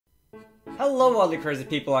Hello all the crazy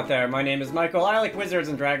people out there, my name is Michael, I like wizards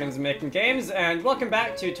and dragons and making games, and welcome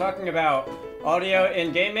back to talking about audio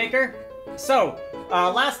in GameMaker. So,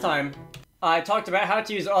 last time, I talked about how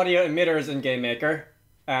to use audio emitters in GameMaker,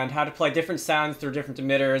 and how to play different sounds through different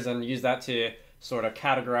emitters and use that to sort of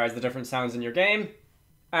categorize the different sounds in your game.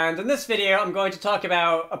 And in this video, I'm going to talk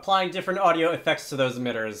about applying different audio effects to those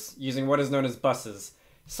emitters, using what is known as buses.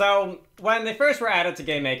 So, when they first were added to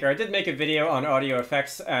GameMaker, I did make a video on audio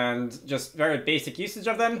effects and just very basic usage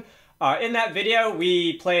of them. In that video,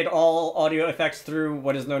 we played all audio effects through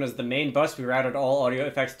what is known as the main bus. We routed all audio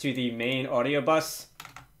effects to the main audio bus,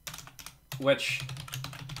 which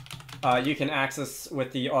you can access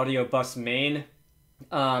with the audio bus main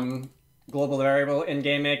global variable in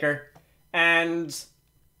GameMaker. And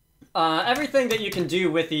everything that you can do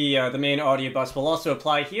with the main audio bus will also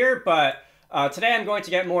apply here, but today I'm going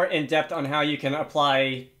to get more in-depth on how you can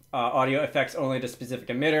apply audio effects only to specific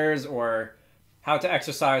emitters, or how to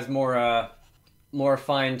exercise more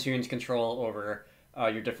fine-tuned control over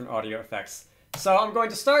your different audio effects. So I'm going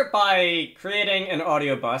to start by creating an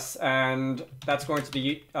audio bus, and that's going to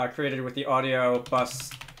be created with the audio bus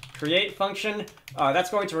create function.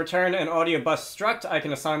 That's going to return an audio bus struct. I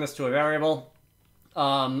can assign this to a variable.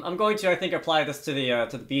 I'm going to, I think, apply this to the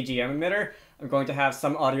BGM emitter. I'm going to have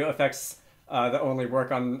some audio effects that only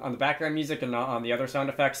work on the background music and not on the other sound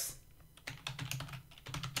effects.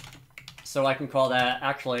 So I can call that,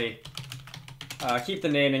 actually, keep the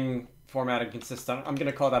naming formatting consistent. I'm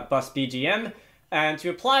going to call that bus BGM. And to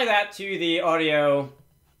apply that to the audio,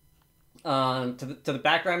 to the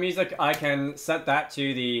background music, I can set that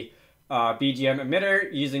to the BGM emitter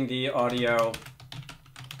using the audio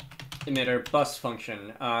emitter bus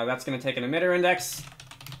function. That's going to take an emitter index,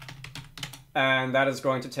 and that is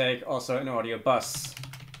going to take also an audio bus,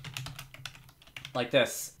 like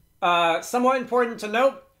this. Somewhat important to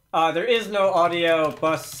note, there is no audio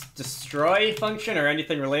bus destroy function or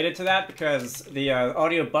anything related to that, because the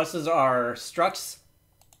audio buses are structs,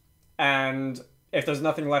 and if there's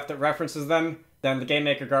nothing left that references them, then the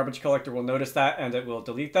GameMaker garbage collector will notice that and it will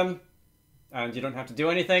delete them, and you don't have to do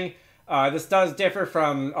anything. This does differ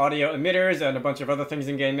from audio emitters and a bunch of other things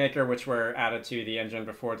in GameMaker which were added to the engine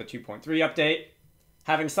before the 2.3 update.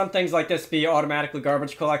 Having some things like this be automatically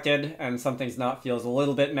garbage collected and some things not feels a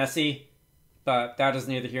little bit messy, but that is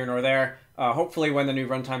neither here nor there. Hopefully when the new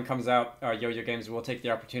runtime comes out, Yo-Yo Games will take the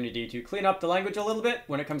opportunity to clean up the language a little bit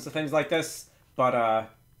when it comes to things like this, but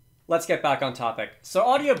let's get back on topic. So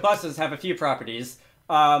audio buses have a few properties.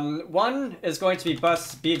 One is going to be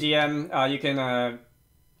bus BGM. You can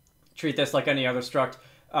treat this like any other struct.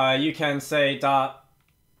 You can say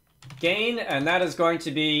 .gain, and that is going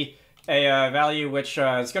to be a value which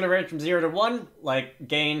is going to range from 0 to 1, like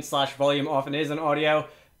gain / volume often is in audio.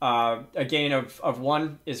 A gain of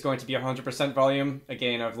 1 is going to be 100% volume. A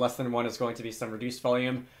gain of less than 1 is going to be some reduced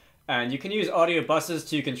volume. And you can use audio buses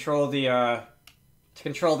to control the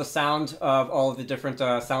sound of all of the different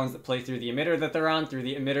sounds that play through the emitter that they're on, through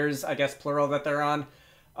the emitters, I guess, plural, that they're on.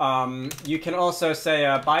 You can also say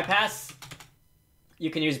bypass. You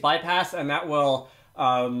can use bypass, and that will,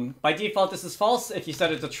 by default, this is false. If you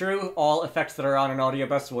set it to true, all effects that are on an audio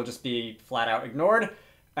bus will just be flat out ignored.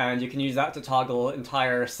 And you can use that to toggle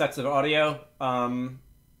entire sets of audio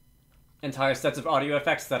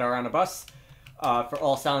effects that are on a bus for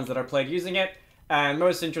all sounds that are played using it. And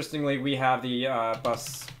most interestingly, we have the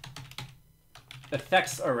bus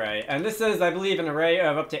effects array. And this is, I believe, an array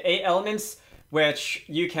of up to 8 elements, which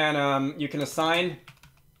you can assign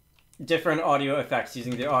different audio effects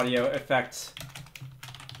using the audio effect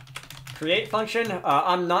create function.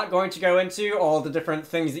 I'm not going to go into all the different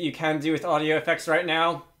things that you can do with audio effects right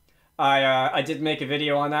now. I did make a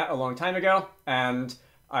video on that a long time ago, and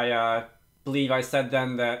I believe I said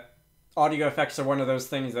then that audio effects are one of those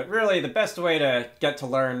things that really the best way to get to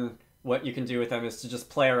learn what you can do with them is to just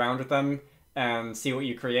play around with them and see what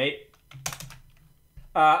you create.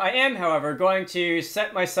 I am, however, going to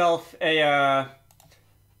set myself a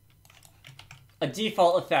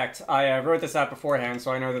default effect. I wrote this out beforehand,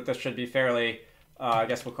 so I know that this should be fairly, I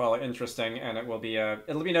guess we'll call it interesting, and it will be,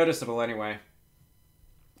 it'll be noticeable anyway.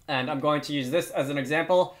 And I'm going to use this as an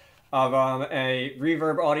example of a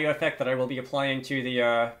reverb audio effect that I will be applying to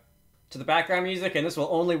the background music, and this will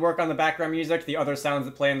only work on the background music. The other sounds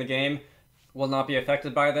that play in the game will not be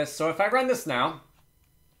affected by this. So if I run this now,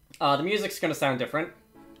 the music's going to sound different.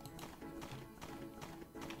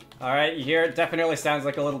 Alright, you hear it definitely sounds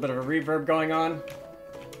like a little bit of a reverb going on.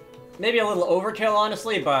 Maybe a little overkill,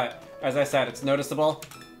 honestly, but as I said, it's noticeable.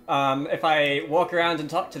 If I walk around and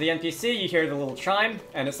talk to the NPC, you hear the little chime,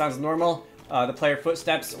 and it sounds normal. the player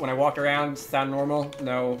footsteps when I walk around sound normal.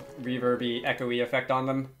 No reverby, echoey effect on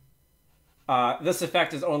them. This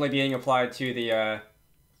effect is only being applied to the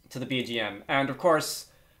BGM. And of course,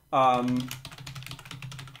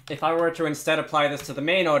 if I were to instead apply this to the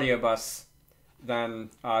main audio bus, then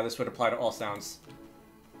this would apply to all sounds.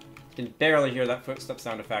 You can barely hear that footstep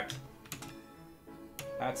sound effect.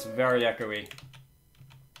 That's very echoey.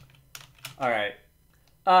 Alright.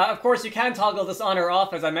 Of course, you can toggle this on or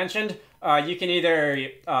off, as I mentioned. You can either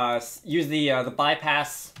use the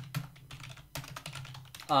bypass,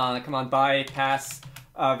 bypass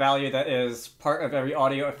value that is part of every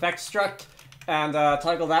audio effect struct, and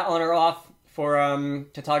toggle that on or off for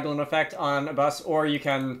to toggle an effect on a bus, or you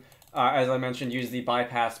can, as I mentioned, use the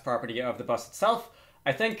bypass property of the bus itself.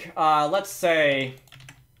 I think, let's say,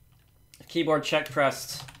 keyboard check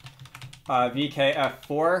pressed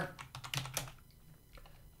VKF4.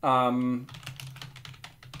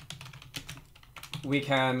 We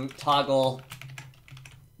can toggle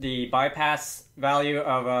the bypass value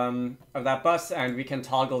of that bus, and we can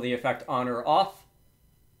toggle the effect on or off.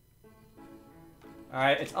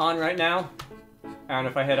 Alright, it's on right now. And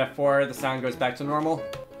if I hit F4, the sound goes back to normal.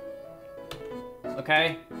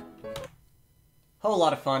 Okay. Whole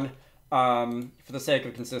lot of fun, for the sake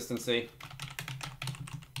of consistency.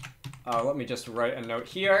 Let me just write a note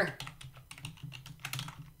here.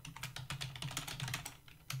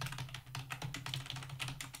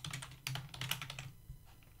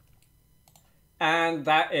 And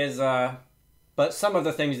that is, but some of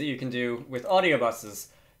the things that you can do with audio buses.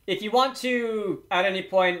 If you want to, at any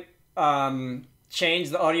point, change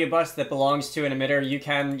the audio bus that belongs to an emitter, you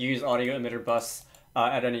can use audio emitter bus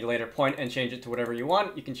at any later point and change it to whatever you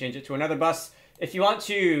want. You can change it to another bus. If you want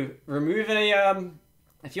to remove a,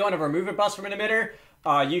 bus from an emitter,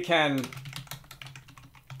 you can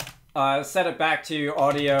set it back to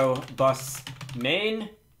audio bus main,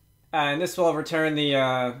 and this will return the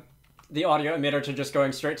audio emitter to just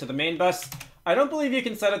going straight to the main bus. I don't believe you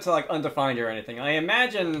can set it to like undefined or anything. I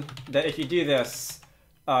imagine that if you do this,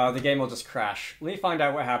 the game will just crash. Let me find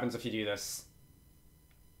out what happens if you do this.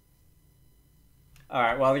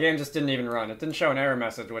 Alright, well the game just didn't even run. It didn't show an error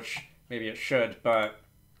message, which maybe it should, but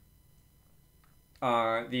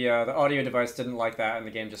the audio device didn't like that and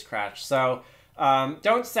the game just crashed. So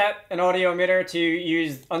don't set an audio emitter to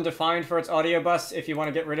use undefined for its audio bus. If you want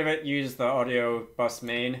to get rid of it, use the audio bus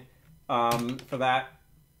main for that.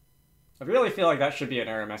 I really feel like that should be an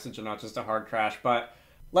error message and not just a hard crash, but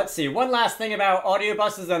let's see. One last thing about audio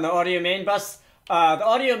buses and the audio main bus. The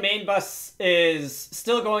audio main bus is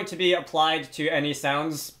still going to be applied to any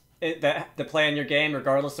sounds that play in your game,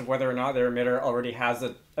 regardless of whether or not their emitter already has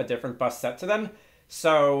a different bus set to them.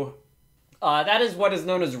 So that is what is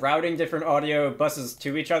known as routing different audio buses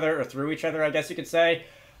to each other, or through each other, I guess you could say.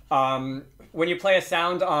 When you play a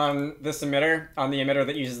sound on this emitter, on the emitter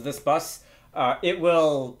that uses this bus, it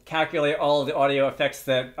will calculate all of the audio effects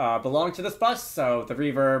that belong to this bus, so the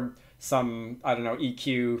reverb, some, I don't know,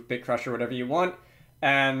 EQ, bit crusher, whatever you want,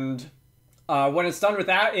 and when it's done with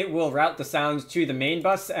that, it will route the sound to the main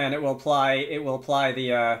bus, and it will apply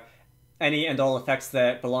the any and all effects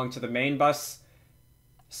that belong to the main bus.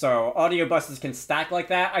 So audio buses can stack like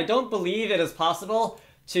that. I don't believe it is possible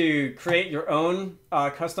to create your own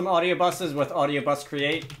custom audio buses with audio bus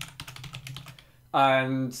create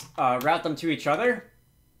and route them to each other.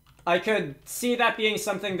 I could see that being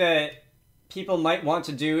something that people might want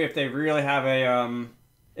to do if they really have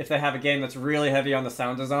a game that's really heavy on the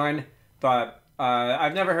sound design, but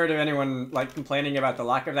I've never heard of anyone like complaining about the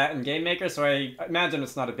lack of that in GameMaker, so I imagine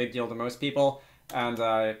it's not a big deal to most people,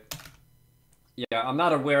 and yeah, I'm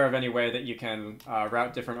not aware of any way that you can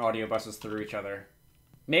route different audio buses through each other.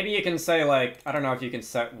 Maybe you can say, like, I don't know if you can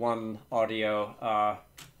set one audio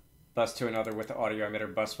bus to another with the audio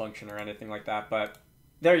emitter bus function or anything like that, but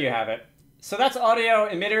there you have it. So that's audio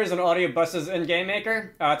emitters and audio buses in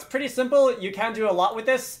GameMaker. It's pretty simple. You can do a lot with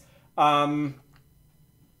this.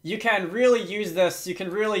 You can really use this. You can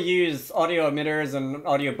really use audio emitters and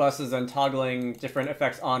audio buses and toggling different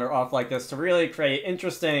effects on or off like this to really create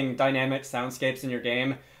interesting dynamic soundscapes in your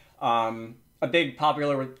game. A big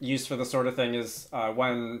popular use for this sort of thing is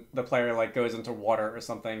when the player like goes into water or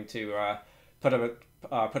something to put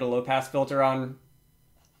a low pass filter on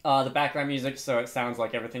the background music, so it sounds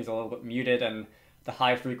like everything's a little bit muted and the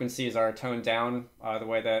high frequencies are toned down the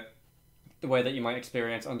way that you might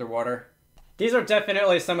experience underwater. These are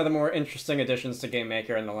definitely some of the more interesting additions to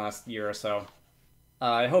GameMaker in the last year or so.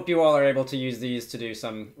 I hope you all are able to use these to do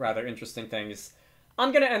some rather interesting things.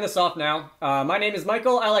 I'm going to end this off now. My name is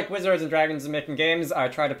Michael. I like wizards and dragons and making games. I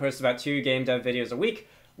try to post about 2 game dev videos a week.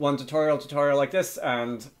 one tutorial like this,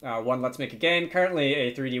 and one Let's Make a Game, currently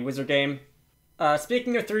a 3D wizard game.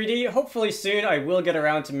 Speaking of 3D, hopefully soon I will get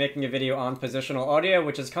around to making a video on positional audio,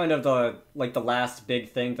 which is kind of the last big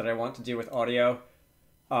thing that I want to do with audio,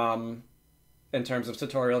 in terms of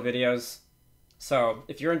tutorial videos. So,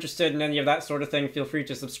 if you're interested in any of that sort of thing, feel free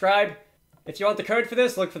to subscribe. If you want the code for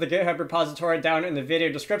this, look for the GitHub repository down in the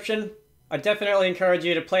video description. I definitely encourage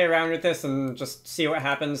you to play around with this and just see what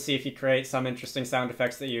happens, see if you create some interesting sound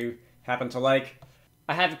effects that you happen to like.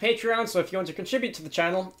 I have a Patreon, so if you want to contribute to the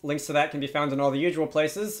channel, links to that can be found in all the usual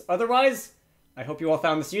places. Otherwise, I hope you all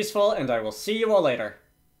found this useful, and I will see you all later.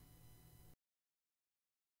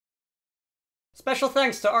 Special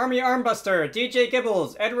thanks to Army Armbuster, DJ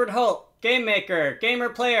Gibbles, Edward Holt, GameMaker, Gamer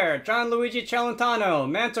Player, John Luigi Celentano,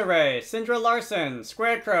 Manta Ray, Sindra Larson,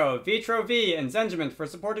 Squarecrow, Vitro V, and Zengiment for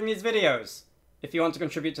supporting these videos. If you want to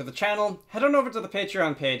contribute to the channel, head on over to the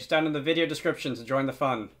Patreon page down in the video description to join the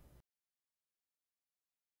fun.